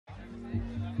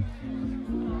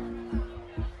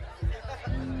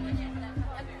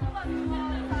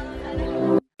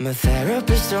My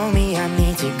therapist told me I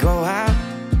need to go out,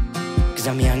 'cause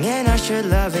I'm young and I should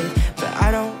love it, but I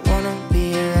don't wanna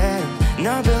be ahead.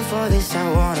 Not built for this, I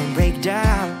wanna break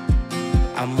down.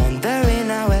 I'm wondering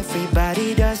how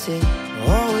everybody does it.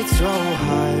 Oh, it's so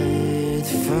hard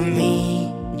for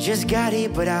me. Just got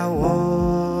it, but I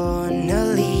wanna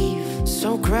leave.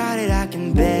 So crowded I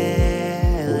can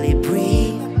barely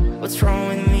breathe. What's wrong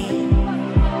with me?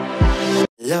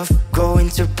 Love going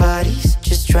to parties,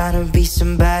 just trying to be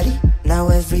somebody. Now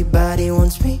everybody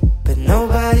wants me, but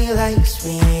nobody likes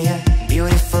me, yeah.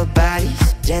 Beautiful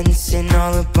bodies, dancing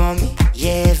all upon me.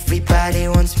 Yeah, everybody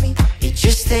wants me, it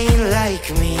just ain't like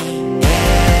me.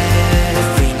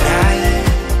 Every night,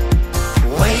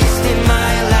 wasting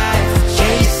my life,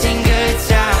 chasing good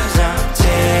times, I'm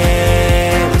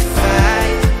terrified.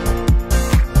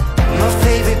 My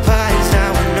favorite part is how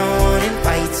when no one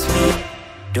invites me.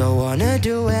 Don't wanna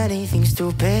do anything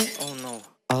stupid, oh no.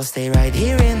 I'll stay right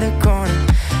here in the corner,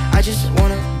 I just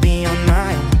wanna be on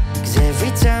my own. 'Cause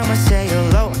every time I say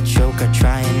hello, I choke, I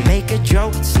try and make a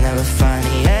joke. It's never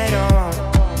funny at all.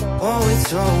 Oh, it's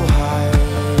so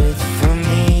hard for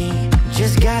me.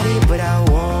 Just got it, but I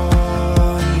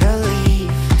wanna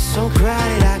leave. So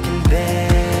crowded I can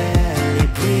barely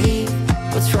breathe.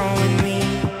 What's wrong with me?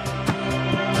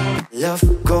 Love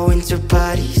going to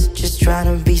parties, just trying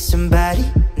to be somebody.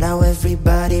 Now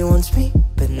everybody wants me,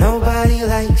 but nobody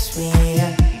likes me,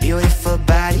 yeah. Beautiful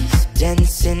bodies,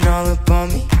 dancing all upon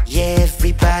me. Yeah,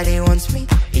 everybody wants me,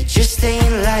 it just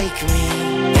ain't like me.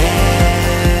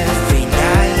 Every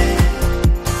night,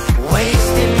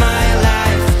 wasting my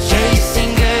life,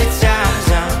 chasing good times,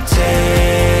 I'm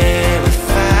terrified.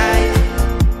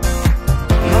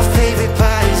 My favorite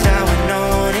part is how when no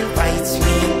one invites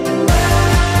me.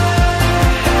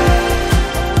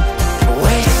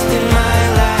 Wasting my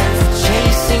life,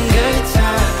 chasing good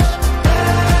times.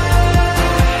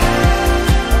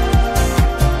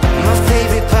 My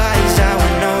favorite part is how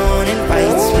when no one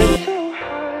invites me.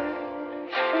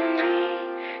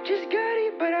 Just got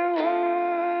it, but I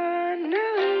wanna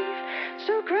leave.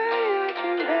 So crowded I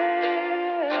can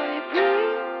barely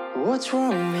breathe. What's wrong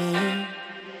with me?